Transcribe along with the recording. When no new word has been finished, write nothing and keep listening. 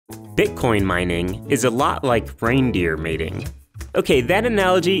Bitcoin mining is a lot like reindeer mating. Okay, that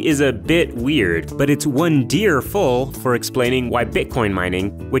analogy is a bit weird, but it's one deer full for explaining why Bitcoin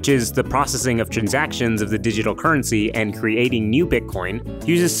mining, which is the processing of transactions of the digital currency and creating new Bitcoin,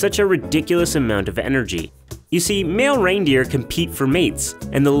 uses such a ridiculous amount of energy. You see, male reindeer compete for mates,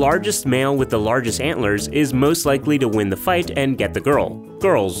 and the largest male with the largest antlers is most likely to win the fight and get the girl.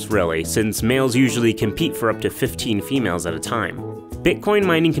 Girls, really, since males usually compete for up to 15 females at a time. Bitcoin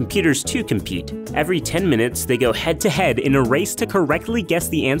mining computers too compete. Every 10 minutes, they go head-to-head in a race to correctly guess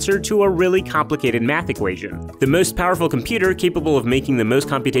the answer to a really complicated math equation. The most powerful computer capable of making the most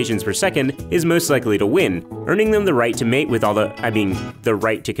computations per second is most likely to win, earning them the right to mate with the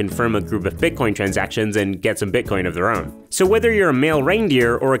right to confirm a group of Bitcoin transactions and get some Bitcoin of their own. So whether you're a male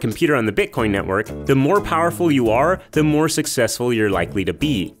reindeer or a computer on the Bitcoin network, the more powerful you are, the more successful you're likely to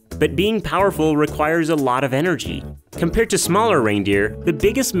be. But being powerful requires a lot of energy. Compared to smaller reindeer, the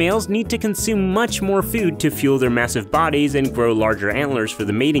biggest males need to consume much more food to fuel their massive bodies and grow larger antlers for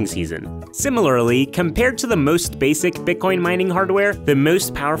the mating season. Similarly, compared to the most basic Bitcoin mining hardware, the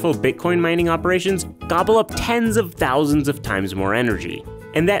most powerful Bitcoin mining operations gobble up tens of thousands of times more energy.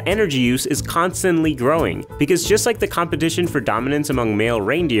 And that energy use is constantly growing, because just like the competition for dominance among male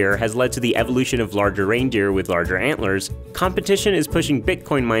reindeer has led to the evolution of larger reindeer with larger antlers, competition is pushing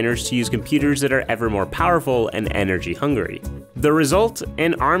Bitcoin miners to use computers that are ever more powerful and energy hungry. The result?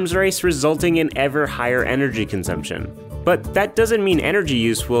 An arms race resulting in ever higher energy consumption. But that doesn't mean energy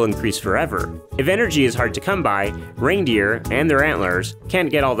use will increase forever. If energy is hard to come by, reindeer and their antlers can't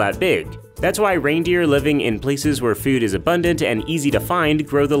get all that big. That's why reindeer living in places where food is abundant and easy to find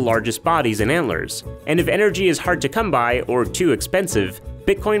grow the largest bodies and antlers. And if energy is hard to come by or too expensive,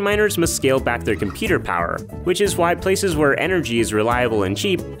 Bitcoin miners must scale back their computer power, which is why places where energy is reliable and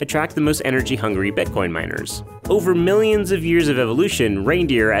cheap attract the most energy-hungry Bitcoin miners. Over millions of years of evolution,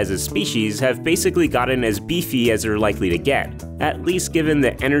 reindeer as a species have basically gotten as beefy as they're likely to get, at least given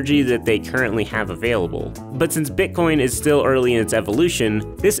the energy that they currently have available. But since Bitcoin is still early in its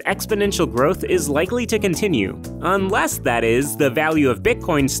evolution, this exponential growth is likely to continue, unless, that is, the value of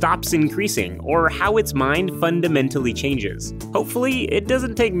Bitcoin stops increasing or how it's mined fundamentally changes. Hopefully, it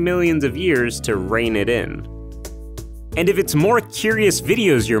doesn't take millions of years to rein it in. And if it's more curious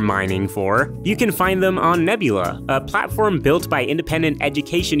videos you're mining for, you can find them on Nebula, a platform built by independent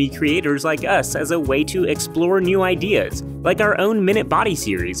education-y creators like us as a way to explore new ideas, like our own Minute Body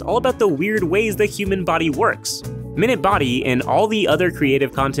series, all about the weird ways the human body works. Minute Body and all the other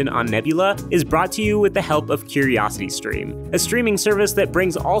creative content on Nebula is brought to you with the help of CuriosityStream, a streaming service that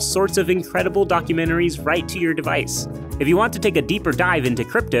brings all sorts of incredible documentaries right to your device. If you want to take a deeper dive into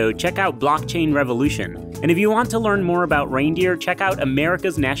crypto, check out Blockchain Revolution. And if you want to learn more about reindeer, check out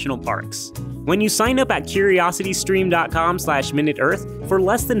America's National Parks. When you sign up at curiositystream.com/MinuteEarth for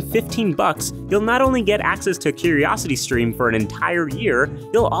less than $15, you'll not only get access to CuriosityStream for an entire year,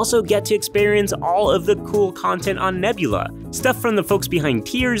 you'll also get to experience all of the cool content on Nebula. Stuff from the folks behind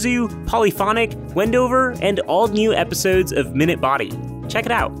Tier Zoo, Polyphonic, Wendover, and all new episodes of Minute Body. Check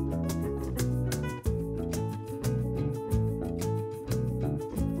it out.